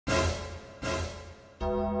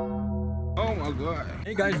my god.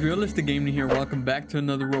 Hey guys, Realistic Gaming here. Welcome back to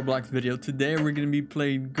another Roblox video. Today we're gonna be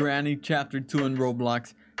playing Granny Chapter 2 in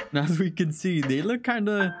Roblox. Now, as we can see, they kind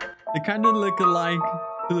of look alike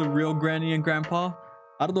to the real Granny and Grandpa.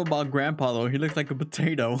 I don't know about Grandpa though. He looks like a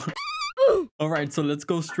potato. Alright, so let's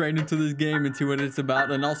go straight into this game and see what it's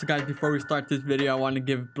about. And also guys, before we start this video, I want to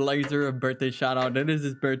give Blazer a birthday shout out. It is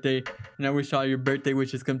his birthday, and I wish all your birthday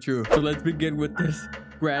wishes come true. So let's begin with this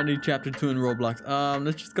Granny Chapter 2 in Roblox.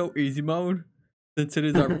 Let's just go easy mode, since it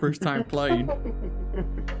is our first time playing.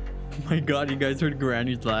 Oh my god, you guys heard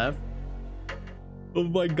Granny's laugh? Oh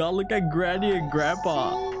my god, look at Granny and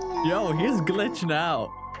Grandpa. Yo, he's glitching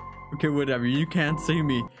out. Okay, whatever, you can't see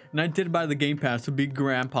me. And I did buy the game pass to be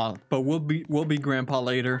Grandpa, but we'll be Grandpa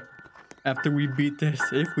later after we beat this,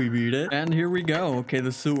 if we beat it. And here we go. Okay,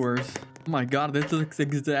 the sewers. Oh my god, this looks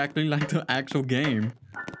exactly like the actual game.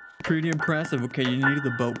 Pretty impressive. Okay, you need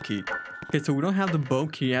the boat key. Okay, so we don't have the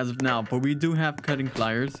boat key as of now, but we do have cutting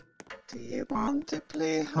pliers. Do you want to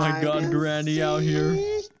play hide My god, and Granny seek? out here.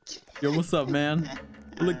 Yo, what's up, man?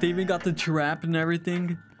 Look, they even got the trap and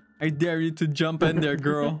everything. I dare you to jump in there,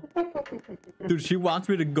 girl. Dude, she wants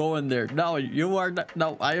me to go in there. No, you are not.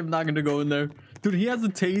 No, I am not gonna go in there. Dude, he has a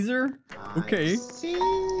taser? Okay.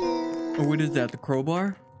 Oh, what is that? The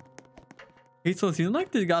crowbar? Hey, so it seems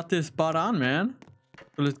like they got this spot on, man.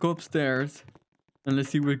 So let's go upstairs. And let's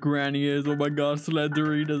see what Granny is. Oh my god,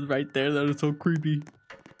 Slenderina's right there. That is so creepy.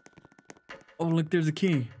 Oh, look, there's a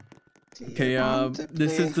key. Okay,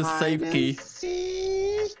 this is the safe key.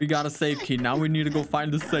 We got a safe key. Now we need to go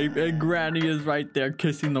find the safe. And Granny is right there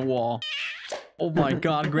kissing the wall. Oh my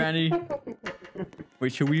god, Granny.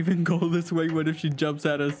 Wait, should we even go this way? What if she jumps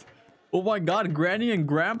at us? Oh my god, Granny and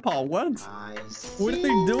Grandpa. What? What are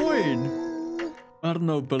they doing? I don't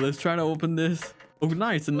know, but let's try to open this. Oh,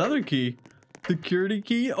 nice. Another key. Security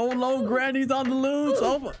key. Oh no, Granny's on the loose.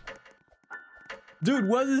 Oh my... Dude,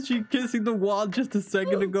 wasn't she kissing the wall just a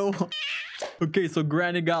second ago? Okay, so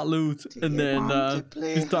Granny got loose, and then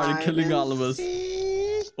she started killing all of us.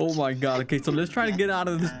 Oh my god. Okay, so let's try to get out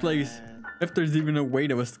of this place, if there's even a way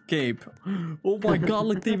to escape. Oh my god,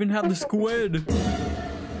 look, they even have the squid.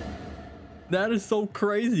 That is so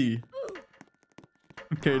crazy.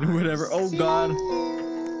 Okay, whatever. Oh god.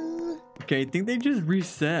 Okay, I think they just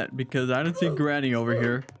reset because I don't see Granny over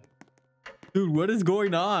here. Dude, what is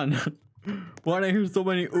going on? Why do I hear so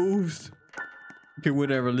many oofs? Okay,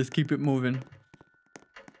 whatever. Let's keep it moving.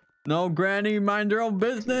 No, Granny, mind your own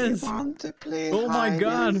business. Oh my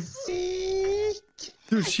god.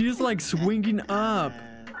 Dude, she's like swinging up.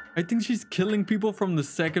 I think she's killing people from the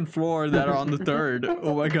second floor that are on the third.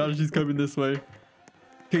 Oh my god, she's coming this way.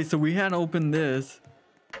 Okay, so we had opened this.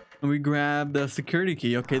 And we grabbed the security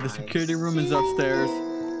key. Okay, the security room is upstairs.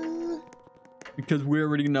 Because we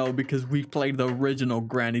already know, because we played the original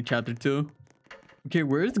Granny Chapter 2. Okay,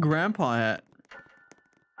 where's Grandpa at?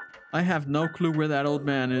 I have no clue where that old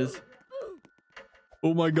man is.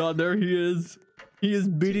 Oh my god, there he is. He is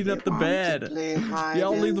beating up the bed.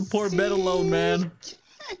 Y'all leave the poor bed alone, man.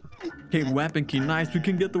 Okay, weapon key. Nice, we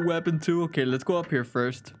can get the weapon too. Okay, let's go up here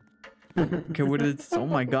first. Okay, what is... Oh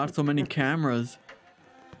my god, so many cameras.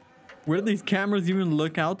 Where do these cameras even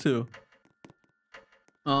look out to?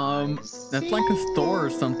 That's like a store or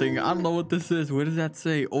something. I don't know what this is. What does that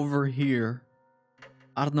say? Over here.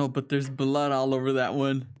 I don't know, but there's blood all over that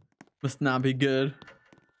one. Must not be good.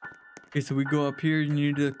 Okay, so we go up here. You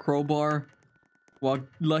need a crowbar. Well,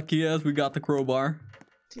 lucky us, we got the crowbar.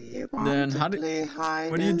 Then what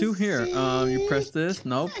do you do here? You press this?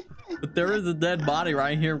 Nope. But there is a dead body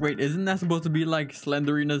right here. Wait, isn't that supposed to be like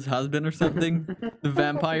Slenderina's husband or something? The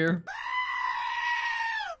vampire?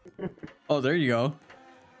 Oh, there you go.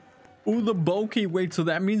 Ooh, the bow key. Wait, so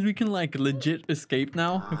that means we can like legit escape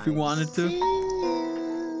now if we wanted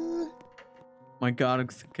to. My god.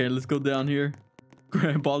 Okay, let's go down here.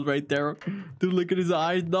 Grandpa's right there. Dude, look at his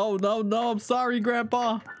eyes. No, no, no. I'm sorry,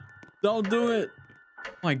 Grandpa. Don't do it.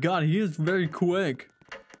 My god, he is very quick.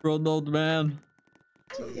 Grown old man.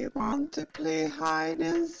 Do you want to play hide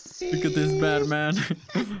and seek? Look at this bad man.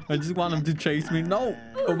 I just want him to chase me. No.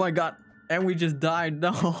 Oh my god. And we just died.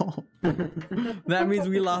 No. That means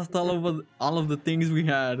we lost all of the things we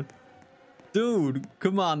had. Dude,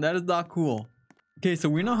 come on. That is not cool. Okay, so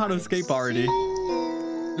we know how to escape already.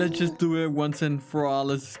 Let's just do it once and for all.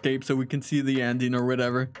 Let's escape so we can see the ending or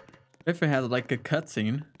whatever. If it has like a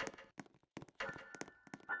cutscene.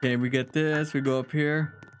 Okay, we get this. We go up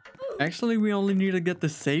here. Actually, we only need to get the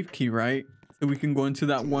safe key, right? So we can go into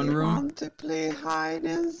that one room. Want to play hide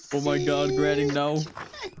and seek? Oh my god, Granny, no.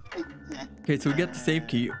 Okay, so we get the safe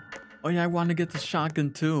key. Oh yeah, I want to get the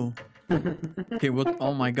shotgun too. Okay, what?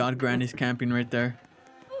 Oh my god, Granny's camping right there.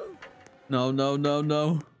 No, no, no,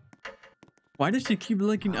 no. Why does she keep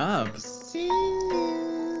looking up? See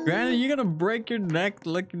you. Granny, you're gonna break your neck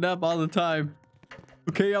looking up all the time.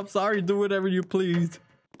 Okay, I'm sorry. Do whatever you please.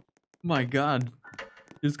 My God.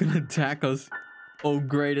 She's gonna attack us. Oh,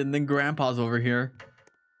 great. And then Grandpa's over here.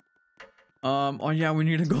 Oh yeah, we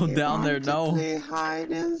need to go down there. No. Play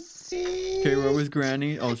hide and seek. Okay, where was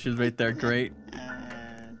Granny? Oh, she's right there. Great.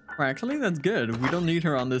 Well, actually, that's good. We don't need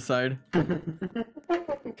her on this side.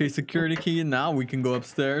 Okay, security key. Now we can go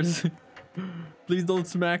upstairs. Please don't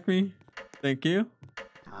smack me. Thank you.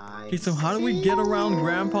 Okay, so how do we get around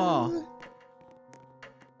Grandpa?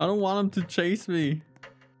 I don't want him to chase me.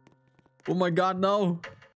 Oh my God, no.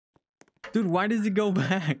 Dude, why does he go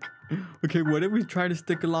back? Okay, what if we try to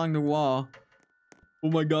stick along the wall? Oh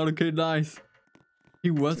my God, okay, nice. He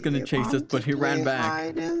was gonna chase us, but he ran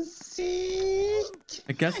back.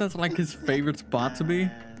 I guess that's like his favorite spot to be.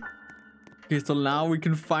 Okay, so now we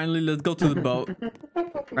can finally, let's go to the boat.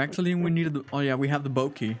 Actually, we needed the, oh yeah, we have the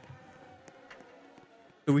boat key.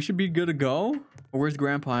 So we should be good to go? Or where's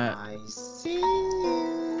Grandpa at?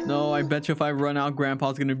 No, I bet you if I run out,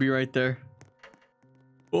 Grandpa's gonna be right there.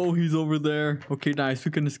 Oh, he's over there. Okay, nice.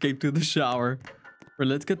 We can escape through the shower. Or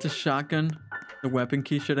let's get the shotgun. The weapon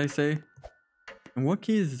key, should I say? And what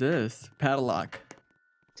key is this? Padlock.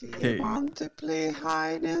 Okay. Want to play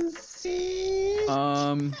hide and seek?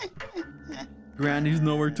 Granny's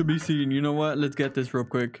nowhere to be seen. You know what? Let's get this real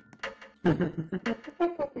quick. Oh,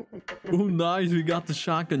 nice. We got the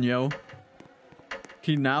shotgun, yo.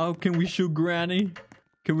 Okay, now can we shoot Granny?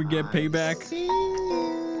 Can we get payback?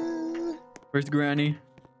 Where's Granny?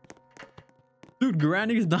 Dude,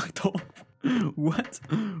 Granny's knocked off. What?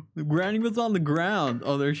 Granny was on the ground.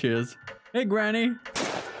 Oh, there she is. Hey, Granny.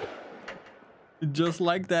 Just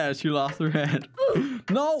like that, she lost her head.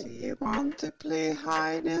 No! Do you want to play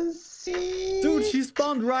hide and seek? Dude, she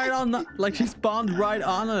spawned right on the, like she spawned right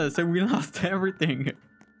on us and we lost everything.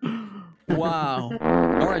 Wow.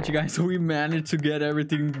 Alright, you guys, so we managed to get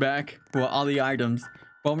everything back. Well, all the items.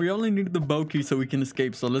 But we only need the boat key so we can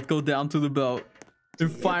escape. So let's go down to the boat.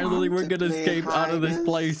 And finally, we're gonna escape out of this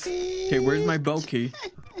place. Okay, where's my boat key?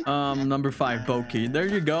 Number 5, boat key. There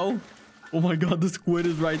you go. Oh my God, the squid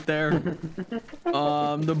is right there.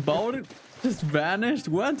 The boat just vanished.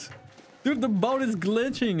 What? Dude, the boat is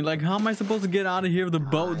glitching. Like, how am I supposed to get out of here if the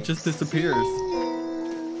boat just disappears?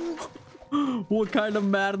 What kind of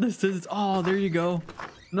madness is this? Oh, there you go.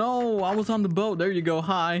 No, I was on the boat. There you go.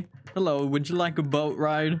 Hi. Hello. Would you like a boat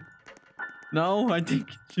ride? No, I think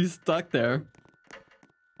she's stuck there.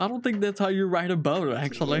 I don't think that's how you ride a boat,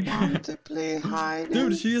 actually.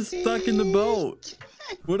 Dude, she is stuck in the boat.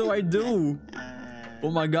 What do I do? Oh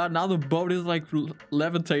my God, now the boat is like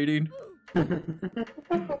levitating.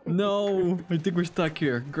 No, I think we're stuck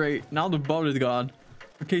here. Great, now the boat is gone.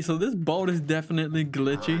 Okay, so this boat is definitely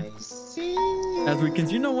glitchy. As we can,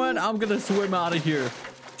 you know what? I'm gonna swim out of here.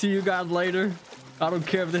 See you guys later. I don't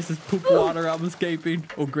care if this is poop water, I'm escaping.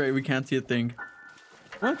 Oh great, we can't see a thing.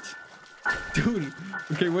 What? Dude,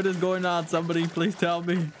 okay, what is going on? Somebody please tell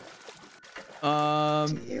me. Oh,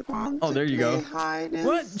 there you go.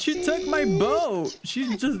 What? She took my boat.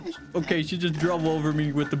 She just, okay, she just drove over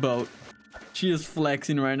me with the boat. She is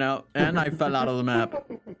flexing right now. And I fell out of the map.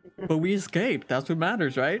 But we escaped. That's what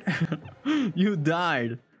matters, right? You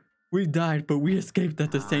died. We died, but we escaped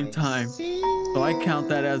at the same time. So I count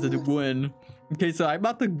that as a win. Okay, so I'm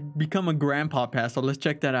about to become a grandpa pass. So let's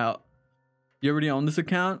check that out. You already own this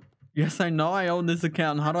account? Yes, I know I own this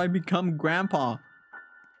account. How do I become grandpa?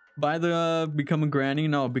 By the become a granny?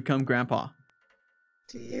 No, become grandpa.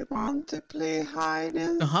 Do you want to play hide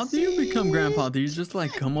and So how do you become grandpa? Do you just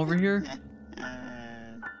like come over here?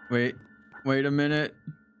 Wait a minute.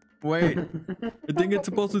 Wait. I think it's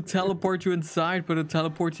supposed to teleport you inside, but it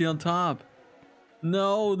teleports you on top.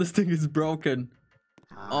 No, this thing is broken.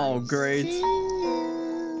 Oh, great.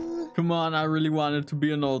 Come on, I really wanted to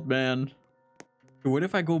be an old man. What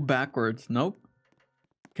if I go backwards? Nope.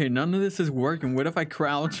 Okay, none of this is working. What if I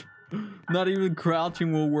crouch? Not even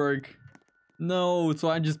crouching will work. No, so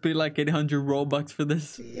I just paid like 800 Robux for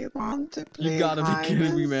this. You gotta be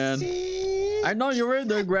kidding me, man. I know you're in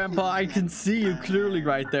there, Grandpa. I can see you clearly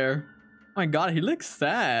right there. Oh my God, he looks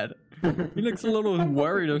sad. He looks a little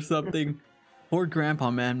worried or something. Poor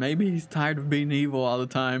Grandpa, man. Maybe he's tired of being evil all the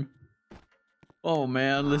time. Oh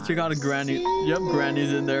man, let's check out a Granny. Yep,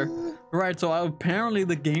 Granny's in there. Right, so apparently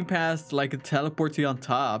the game pass like it teleports you on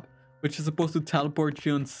top, which is supposed to teleport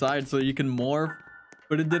you inside so you can morph,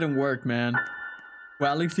 but it didn't work, man.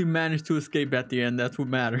 Well, at least you managed to escape at the end. That's what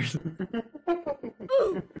matters.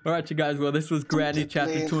 Alright, you guys, well, this was Granny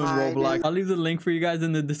Chapter 2 in Roblox. I'll leave the link for you guys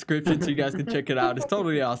in the description so you guys can check it out. It's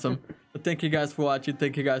totally awesome. But thank you guys for watching.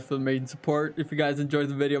 Thank you guys for the amazing support. If you guys enjoyed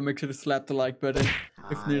the video, make sure to slap the like button.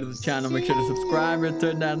 If new to the channel, make sure to subscribe and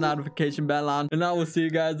turn that notification bell on. And I will see you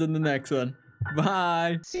guys in the next one.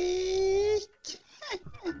 Bye. See?